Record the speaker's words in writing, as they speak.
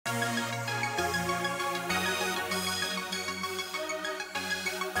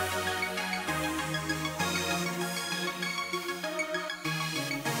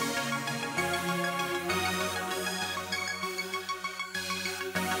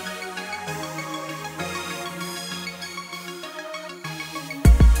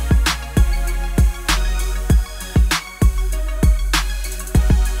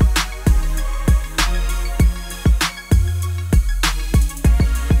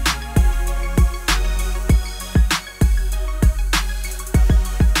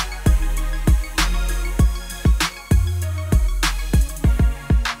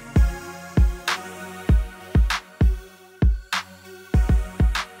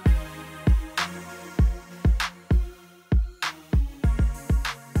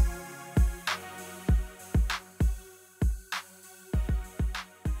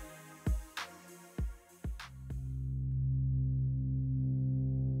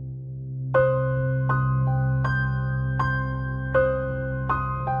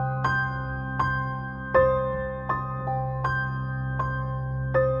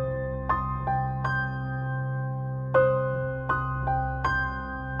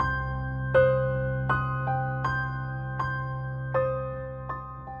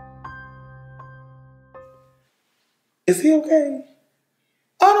Is he okay?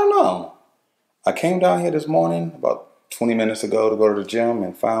 I don't know. I came down here this morning about 20 minutes ago to go to the gym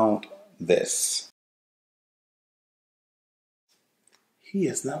and found this. He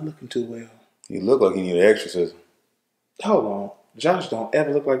is not looking too well. You look like you need an exorcism. Hold on. Josh don't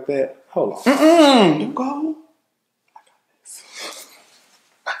ever look like that. Hold on. You go. I got this.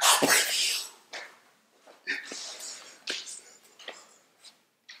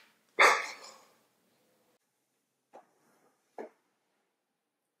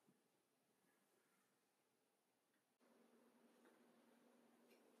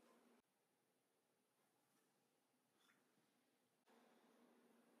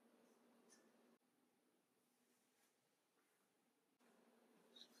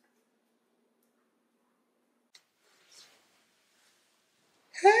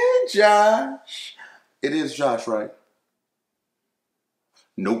 Hey, Josh. It is Josh, right?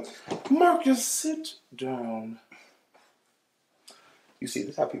 Nope. Marcus, sit down. You see,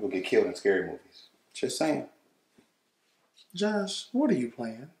 this is how people get killed in scary movies. Just saying. Josh, what are you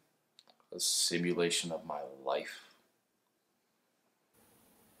playing? A simulation of my life.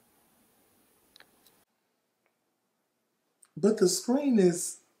 But the screen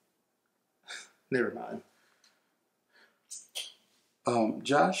is... Never mind.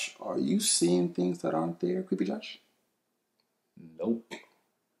 Josh, are you seeing things that aren't there, Creepy Josh? Nope.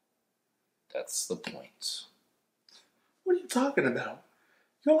 That's the point. What are you talking about?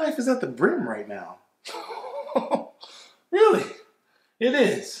 Your life is at the brim right now. Really? It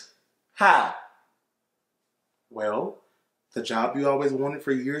is. How? Well, the job you always wanted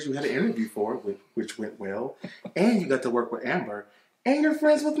for years, you had an interview for, which went well. And you got to work with Amber. And you're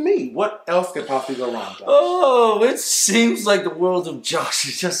friends with me. What else could possibly go wrong, Josh? Oh, it seems like the world of Josh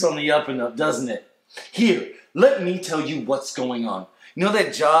is just on the up and up, doesn't it? Here, let me tell you what's going on. You know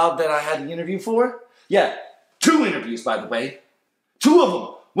that job that I had the interview for? Yeah, 2 interviews, by the way. 2 of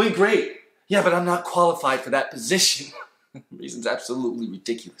them went great. Yeah, but I'm not qualified for that position. The reason's absolutely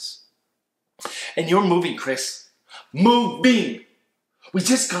ridiculous. And you're moving, Khris. Moving! We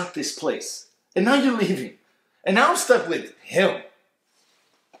just got this place. And now you're leaving. And now I'm stuck with him.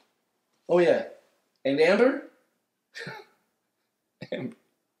 Oh, yeah. And Amber? Amber.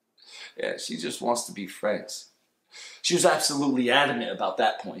 Yeah, she just wants to be friends. She was absolutely adamant about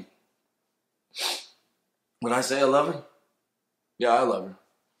that point. When I say I love her, yeah, I love her.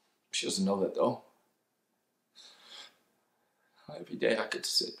 She doesn't know that, though. Every day I get to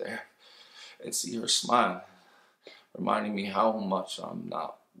sit there and see her smile, reminding me how much I'm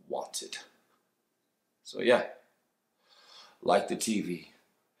not wanted. So, yeah, like the TV.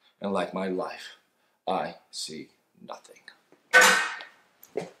 And like my life, I see nothing.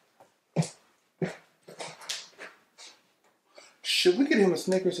 Should we get him a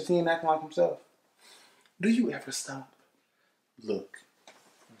Snickers if he ain't acting like himself? Do you ever stop? Look,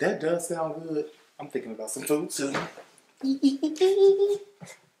 that does sound good. I'm thinking about some food soon.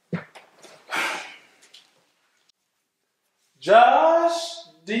 Josh,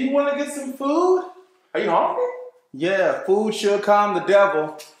 do you want to get some food? Are you hungry? Yeah, food should calm the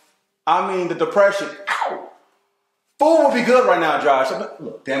devil. I mean, the depression. Ow! Food will be good right now, Josh.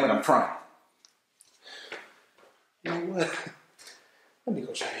 Look, damn it, I'm trying. You know what? Let me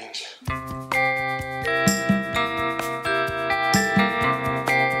go change.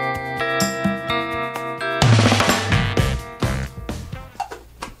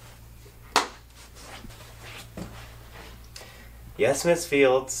 Yes, Miss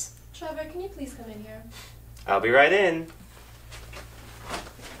Fields. Trevor, can you please come in here? I'll be right in.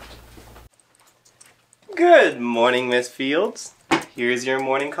 Good morning, Miss Fields. Here's your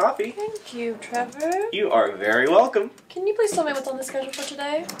morning coffee. Thank you, Trevor. You are very welcome. Can you please tell me what's on the schedule for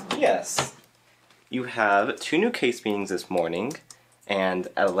today? Yes. You have 2 new case meetings this morning, and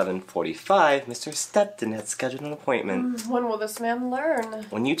at 11:45, Mr. Stepton has scheduled an appointment. When will this man learn?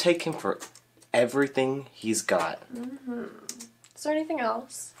 When you take him for everything he's got. Is there anything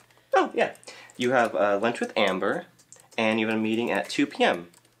else? Oh, yeah. You have lunch with Amber, and you have a meeting at 2 p.m.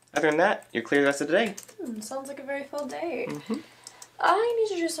 Other than that, you're clear the rest of the day. Sounds like a very full day. I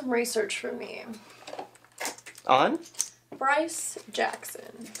need to do some research for me. On? Bryce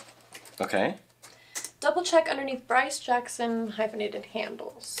Jackson. Okay. Double check underneath Bryce Jackson hyphenated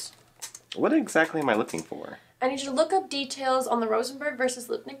handles. What exactly am I looking for? I need you to look up details on the Rosenberg versus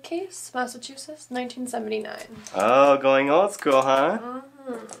Lipnick case, Massachusetts, 1979. Oh, going old school, huh?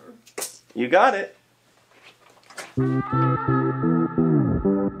 You got it.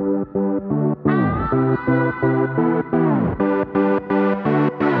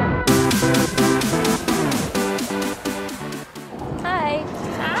 Hi.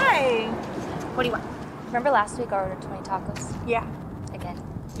 Hi. What do you want? Remember Remember last week I ordered 20 tacos? Yeah. Again.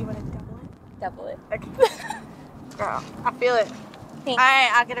 You want to double it? Double it. Okay. Girl, I feel it. Thanks.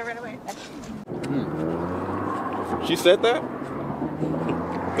 Alright, I'll get it right away. She said that?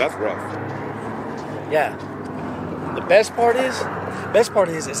 That's rough. Yeah. The best part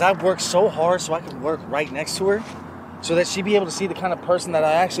is I worked so hard so I could work right next to her so that she'd be able to see the kind of person that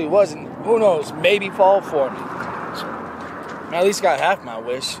I actually was and who knows, maybe fall for me. I at least got half my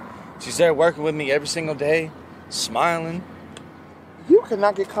wish. She's there working with me every single day, smiling. You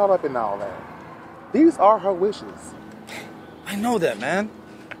cannot get caught up in all that. These are her wishes. I know that, man.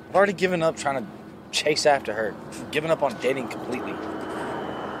 I've already given up trying to chase after her. Given up on dating completely.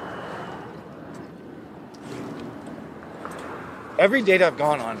 Every date I've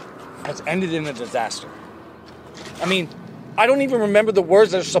gone on has ended in a disaster. I mean, I don't even remember the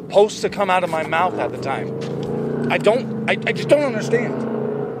words that are supposed to come out of my mouth at the time. I just don't understand.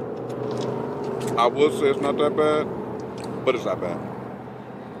 I would say it's not that bad, but it's not bad.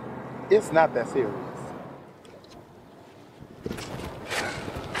 It's not that serious.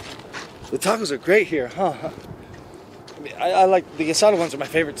 The tacos are great here, huh? I mean, I like the asada ones are my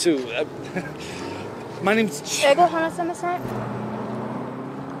favorite too. My name's Ego hanasemasen?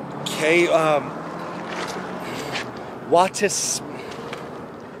 Kay, Watis.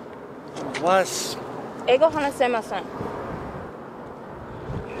 Was. Ego hanasemasen.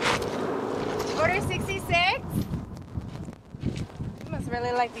 Order 66? You must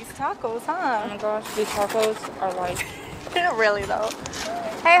really like these tacos, huh? Oh my gosh, these tacos are like... Really though.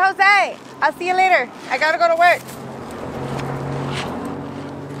 Hey Jose, I'll see you later. I gotta go to work.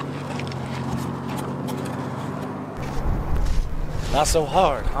 Not so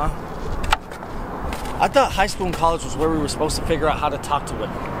hard, huh? I thought high school and college was where we were supposed to figure out how to talk to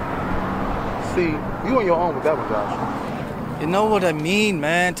women. See, you on your own with that one, Josh. You know what I mean,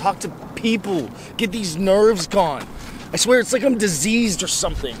 man. Talk to people. Get these nerves gone. I swear it's like I'm diseased or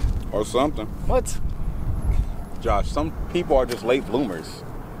something. Or something. What? Josh, some people are just late bloomers.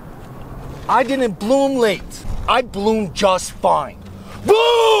 I didn't bloom late. I bloomed just fine.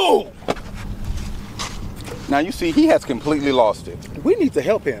 Boo! Now you see, he has completely lost it. We need to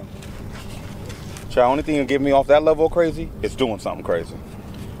help him. Child, only thing that get me off that level of crazy is doing something crazy.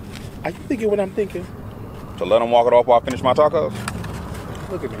 Are you thinking what I'm thinking? To let him walk it off while I finish my tacos?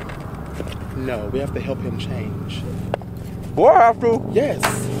 Look at me. No, we have to help him change. Boy, I have to. Yes.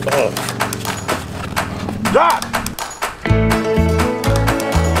 Josh!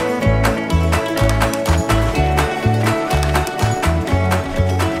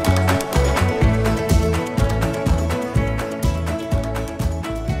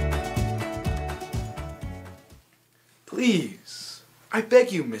 Please, I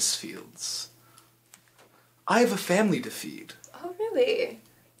beg you, Miss Fields. I have a family to feed. Oh, really?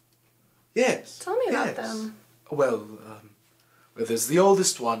 Yes. Tell me about yes. them. Well, there's the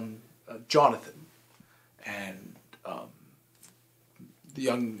oldest one, Jonathan, and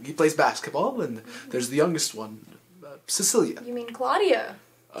he plays basketball, and there's the youngest one, Cecilia. You mean Claudia?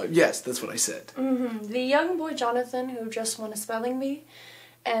 Yes, that's what I said. Mm-hmm. The young boy Jonathan who just won a spelling bee,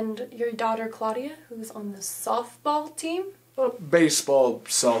 and your daughter Claudia who's on the softball team. Baseball,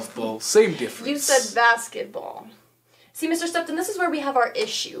 softball, same difference. You said basketball. See, Mr. Stepton, this is where we have our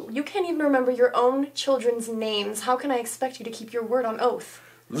issue. You can't even remember your own children's names. How can I expect you to keep your word on oath?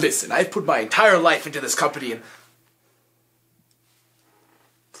 Listen, I've put my entire life into this company and...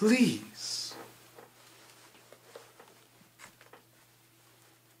 Please.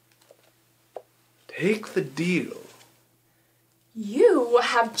 Take the deal. You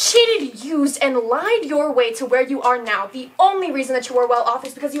have cheated, used, and lied your way to where you are now. The only reason that you are well off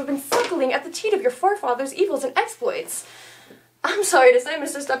is because you have been suckling at the teat of your forefathers' evils and exploits. I'm sorry to say,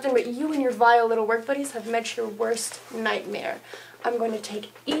 Mr. Stepton, but you and your vile little work buddies have met your worst nightmare. I'm going to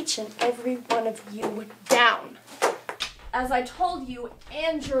take each and every one of you down. As I told you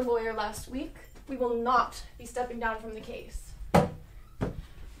and your lawyer last week, we will not be stepping down from the case.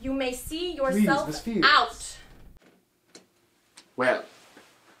 You may see yourself out. Well,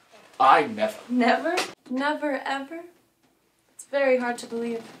 I never. Never? Never, ever? It's very hard to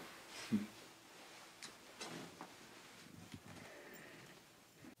believe.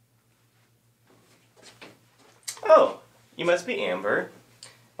 Oh, you must be Amber.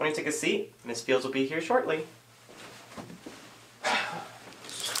 Want to take a seat? Miss Fields will be here shortly.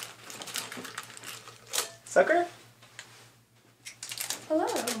 Sucker? Hello.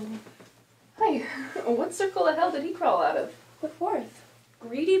 Hi. What circle of hell did he crawl out of? What forth?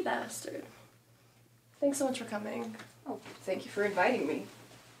 Greedy bastard. Thanks so much for coming. Oh, thank you for inviting me.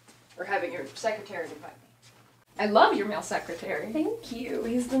 Or having your secretary invite me. I love your male secretary. Thank you.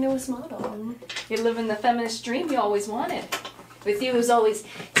 He's the newest model. You're living the feminist dream you always wanted. With you, it was always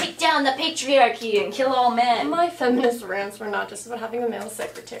take down the patriarchy and kill all men. My feminist rants were not just about having a male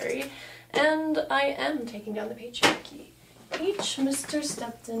secretary, and I am taking down the patriarchy. Each Mr.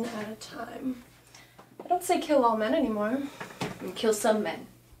 Stepton at a time. I don't say kill all men anymore. And kill some men.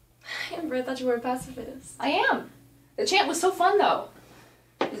 Amber, I thought you were a pacifist. I am. The chant was so fun, though.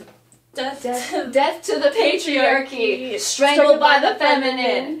 Death to the patriarchy, strangled by the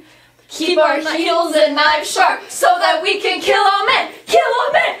feminine. Keep our heels and knives sharp so that we can kill all men. Kill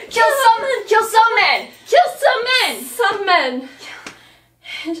all men. Kill some men. Kill some men. Kill some men. Some men.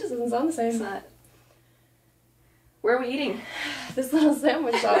 It just doesn't sound the same. It's not. Where are we eating? This little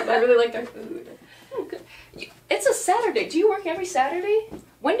sandwich shop. I really like their food. Oh, good. It's a Saturday. Do you work every Saturday?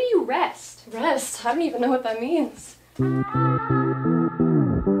 When do you rest? Rest? I don't even know what that means.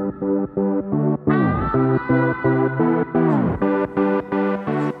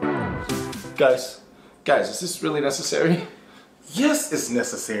 Guys, is this really necessary? Yes, it's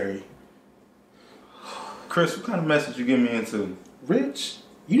necessary. Chris, what kind of message you get me into? Rich,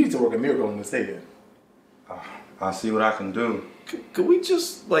 you need to work a miracle in this day. I'll see what I can do. Could we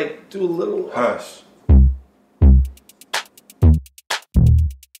just, like, do a little... Hush.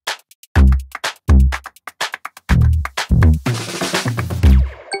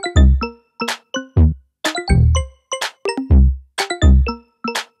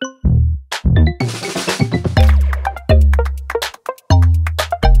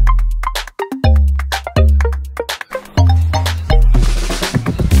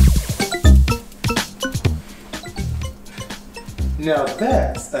 Now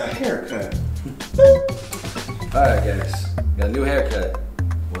that's a haircut. Alright, guys. Got a new haircut.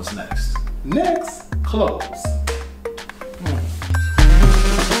 What's next? Next, clothes.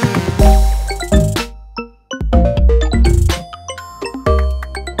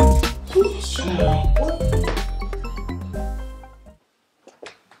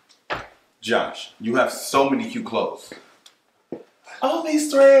 Josh, you have so many cute clothes. All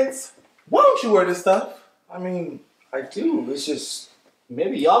these threads. Why don't you wear this stuff? I mean, I do. It's just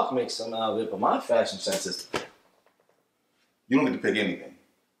maybe y'all can make something out of it, but my fashion sense is. You don't get to pick anything.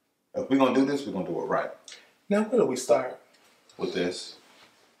 If we're gonna do this, we're gonna do it right. Now where do we start? With this.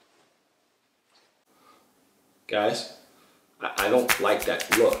 Guys, I don't like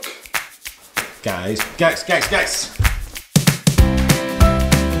that look. Guys.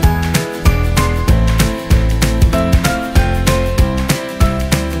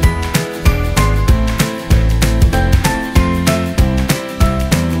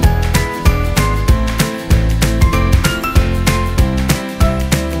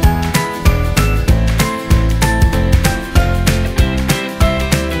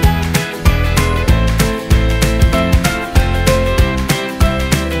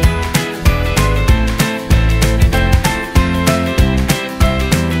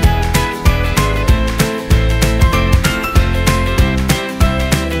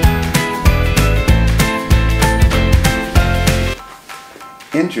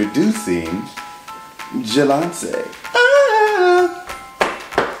 Introducing Jelance.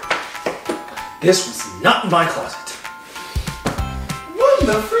 This was not in my closet. What in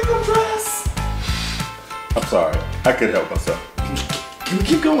the freaking dress? I'm sorry, I couldn't help myself. Can we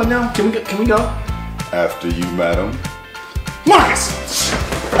keep going now? Can we go? After you, madam. Marcus!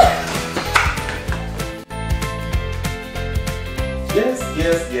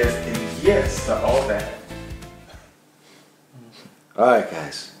 Yes, and yes to all that. Alright,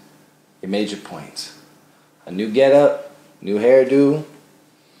 guys. You made your points. A new getup, new hairdo.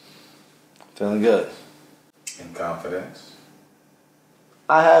 Feeling good. In confidence?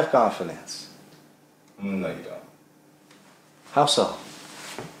 I have confidence. No, you don't. How so?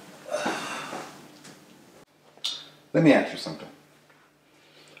 Let me ask you something.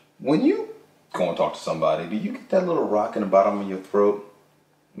 When you go and talk to somebody, do you get that little rock in the bottom of your throat?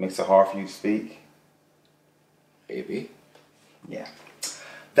 Makes it hard for you to speak? Maybe. Yeah.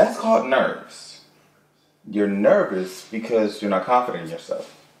 That's called nerves. You're nervous because you're not confident in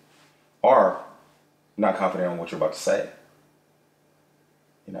yourself. Or not confident in what you're about to say.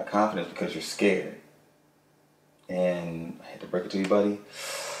 You're not confident because you're scared. And I hate to break it to you, buddy,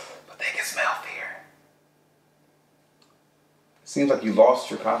 but they can smell fear. It seems like you lost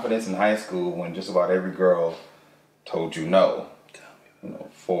your confidence in high school when just about every girl told you no. You know,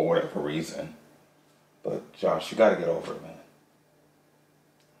 for whatever reason. But Josh, you gotta get over it, man.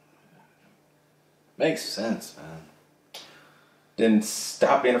 Makes sense, man. Then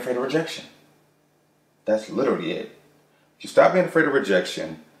stop being afraid of rejection. That's literally it. If you stop being afraid of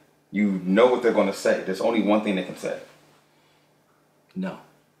rejection, You know what they're going to say. There's only one thing they can say. No.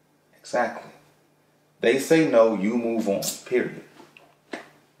 Exactly. They say no, you move on. Period.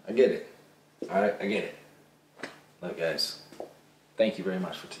 I get it. Alright, I get it. Look, guys, thank you very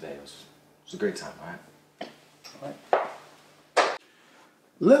much for today. It was a great time, alright?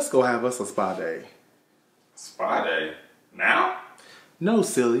 Let's go have us a spa day. Spa day? Now? No,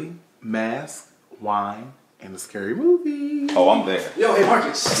 silly. Mask, wine, and a scary movie. Oh, I'm there. Yo, hey,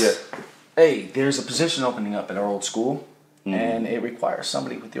 Marcus. Yeah. Hey, there's a position opening up at our old school, and it requires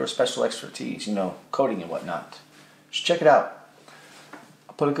somebody with your special expertise, you know, coding and whatnot. Just check it out.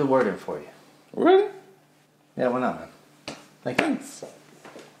 I'll put a good word in for you. Really? Yeah, why not, man? Thank you.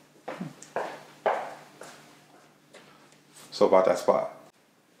 So about that spot.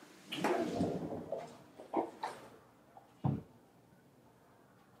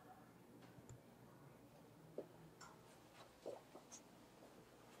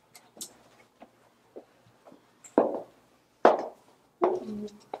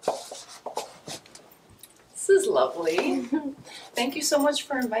 This is lovely. Thank you so much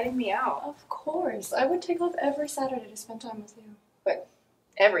for inviting me out. Of course. I would take off every Saturday to spend time with you. But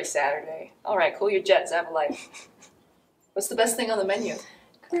every Saturday. Alright, cool your jets, have a life. What's the best thing on the menu?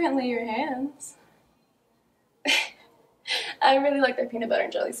 Currently your hands. I really like their peanut butter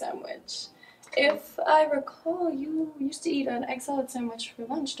and jelly sandwich. If I recall, you used to eat an egg salad sandwich for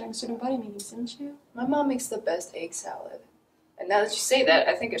lunch during student body meetings, didn't you? My mom makes the best egg salad. And now that you say that,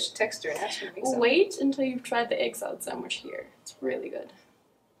 I think I should text her and ask her to make some. Wait until you've tried the egg salad sandwich here. It's really good.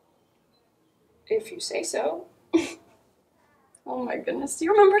 If you say so. Oh my goodness, do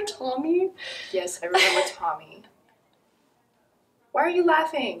you remember Tommy? Yes, I remember Tommy. Why are you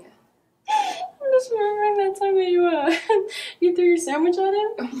laughing? I'm just remembering that time that you threw your sandwich at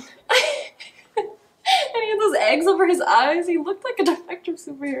him. And he had those eggs over his eyes. He looked like a defective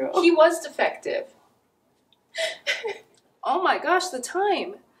superhero. He was defective. Oh my gosh, the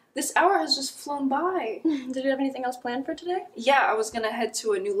time. This hour has just flown by. Did you have anything else planned for today? Yeah, I was gonna head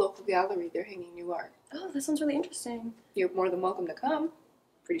to a new local gallery. They're hanging new art. Oh, that sounds really interesting. You're more than welcome to come.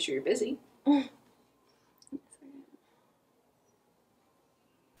 Pretty sure you're busy.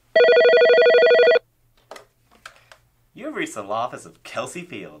 You have reached the law office of Kelsey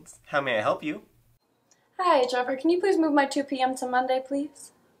Fields. How may I help you? Hi, Trevor. Can you please move my 2 p.m. to Monday,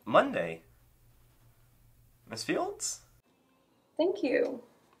 please? Monday? Miss Fields? Thank you.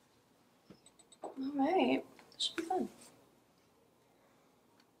 All right. This should be fun.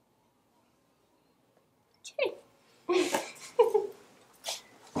 Okay.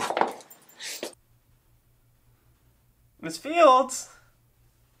 Miss Fields?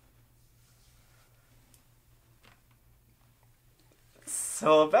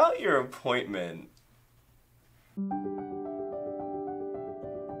 So about your appointment.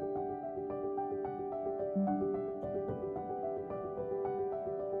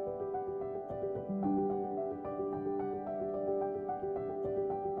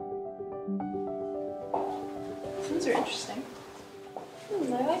 These are interesting. I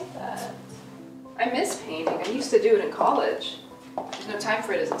like that. I miss painting. I used to do it in college. There's no time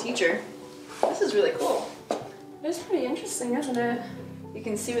for it as a teacher. This is really cool. It's pretty interesting, isn't it? You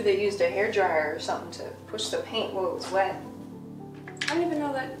can see where they used a hairdryer or something to push the paint while it was wet. I didn't even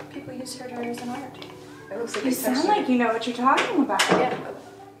know that people use hairdryers in art. It looks like You sound like you know what you're talking about. Yeah.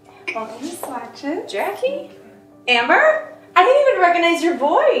 Welcome to Swatches. Jackie? Amber? I didn't even recognize your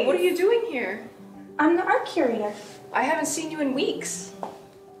voice. What are you doing here? I'm the art curator. I haven't seen you in weeks.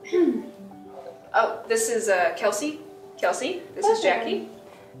 Oh, this is Kelsey. Kelsey, this is Jackie.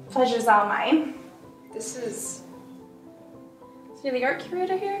 Pleasure's all mine. This is... Is you the art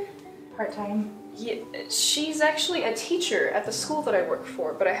curator here? Part-time. Yeah, she's actually a teacher at the school that I work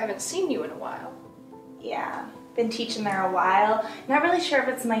for, but I haven't seen you in a while. Yeah, been teaching there a while. Not really sure if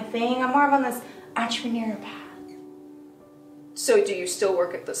it's my thing. I'm more of on this entrepreneur path. So do you still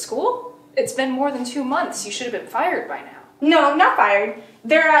work at the school? It's been more than 2 months. You should have been fired by now. No, not fired.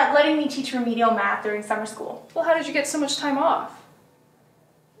 They're letting me teach remedial math during summer school. Well, how did you get so much time off?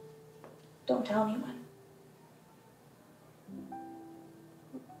 Don't tell anyone.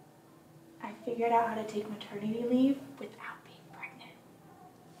 I figured out how to take maternity leave without being pregnant.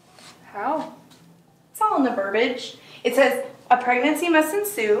 How? It's all in the verbiage. It says, a pregnancy must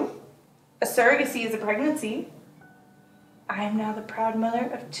ensue. A surrogacy is a pregnancy. I am now the proud mother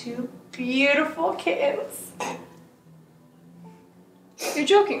of 2 beautiful kittens. You're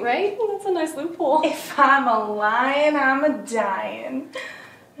joking, right? That's a nice loophole. If I'm a lying, I'm a dying.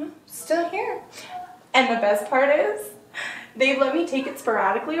 Still here. And the best part is, they've let me take it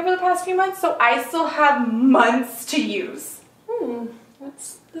sporadically over the past few months, so I still have months to use.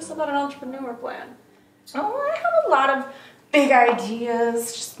 This How about an entrepreneur plan? Oh, I have a lot of big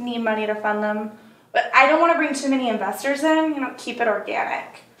ideas, just need money to fund them. But I don't want to bring too many investors in, keep it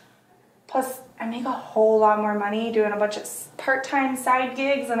organic. Plus, I make a whole lot more money doing a bunch of part-time side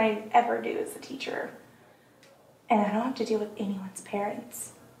gigs than I ever do as a teacher. And I don't have to deal with anyone's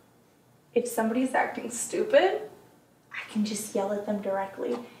parents. If somebody's acting stupid, I can just yell at them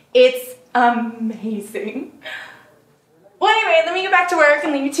directly. It's amazing. Well, anyway, let me get back to work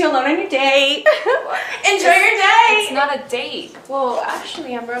and leave you two alone on your date. Enjoy your day. It's not a date. Well,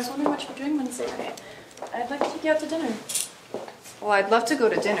 actually, Amber, I was wondering what you're doing Wednesday night. I'd like to take you out to dinner. Well, I'd love to go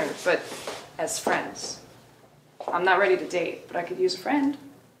to dinner, but as friends. I'm not ready to date, but I could use a friend.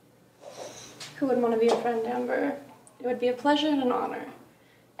 Who wouldn't want to be a friend, Amber? It would be a pleasure and an honor.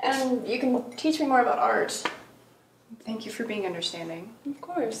 And you can teach me more about art. Thank you for being understanding. Of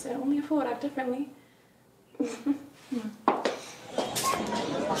course, only a fool would act differently.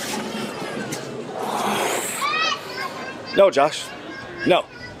 No, Josh. No.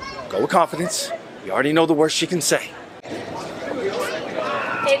 Go with confidence. You already know the worst she can say.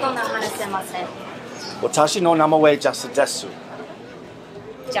 Watashi no namae jasu desu.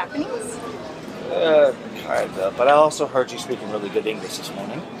 Japanese? Kinda. But I also heard you speaking really good English this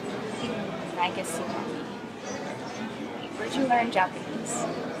morning. I guess you know me. Where'd you learn Japanese?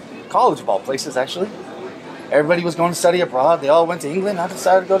 College of all places, actually. Everybody was going to study abroad. They all went to England. I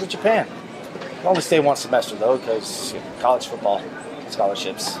decided to go to Japan. I only stay one semester, though, because college football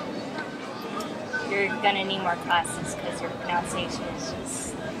scholarships. You're gonna need more classes because your pronunciation is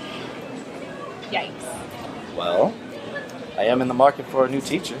just... yikes. Well, I am in the market for a new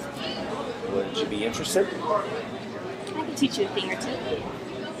teacher. Would you be interested? I can teach you a thing or two.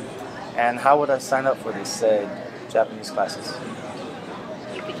 And how would I sign up for these Japanese classes?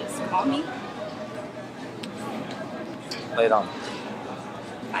 You could just call me. Lay it on.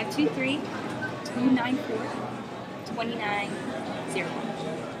 523-294-2901.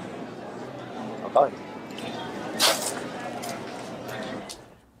 I'll call you.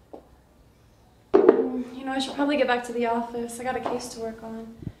 I should probably get back to the office. I got a case to work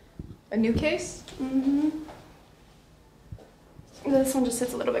on. A new case? Mm-hmm. This one just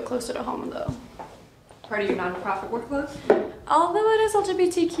sits a little bit closer to home, though. Part of your nonprofit workload? Although it is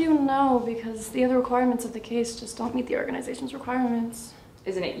LGBTQ, no, because the other requirements of the case just don't meet the organization's requirements.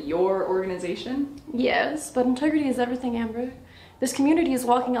 Isn't it your organization? Yes, but integrity is everything, Amber. This community is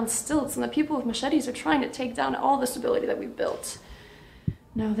walking on stilts, and the people with machetes are trying to take down all the stability that we've built.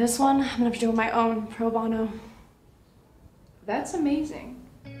 No, this one, I'm gonna have to do on my own, pro bono. That's amazing.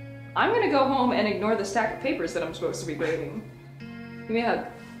 I'm gonna go home and ignore the stack of papers that I'm supposed to be grading. Give me a hug.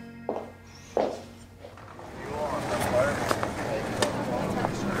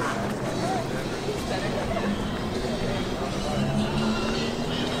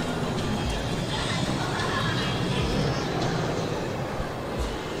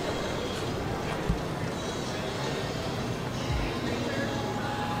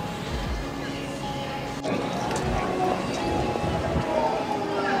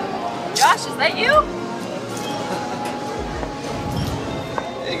 Josh, is that you?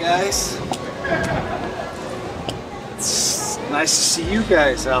 Hey guys. It's nice to see you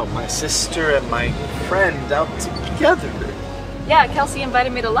guys out. My sister and my friend out together. Yeah, Kelsey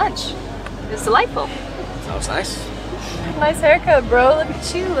invited me to lunch. It was delightful. That was nice. Nice haircut, bro. Look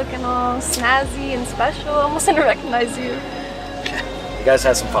at you, looking all snazzy and special. Almost didn't recognize you. You guys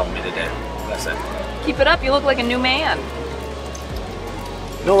had some fun with me today. That's it. Keep it up, you look like a new man.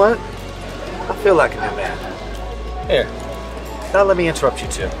 You know what? I feel like a new man. Here. Now let me interrupt you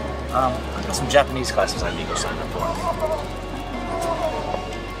too. I got some Japanese classes I need to go sign up for.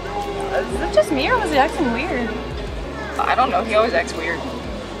 Is it just me or was he acting weird? I don't know, he always acts weird.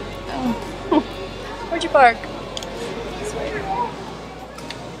 Where'd you park?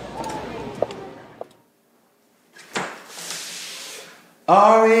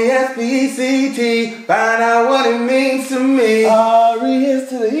 R-E-S-P-C-T, find out what it means to me. R-E-S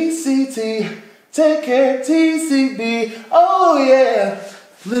to the E-C-T, take care T-C-B, oh yeah.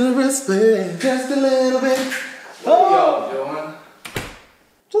 Little respect, just a little bit. What are y'all doing?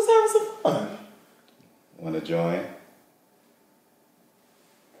 Just having some fun. Wanna join?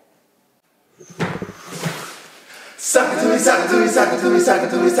 Suck it to me, suck it to me, suck it to me, suck it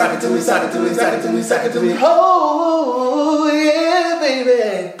to me, suck it to me, suck it to me, suck it to me, suck it to me. Oh yeah,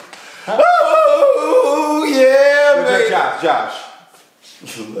 baby. Oh yeah, baby. Josh,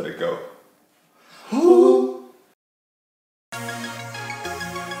 let it go. Ooh.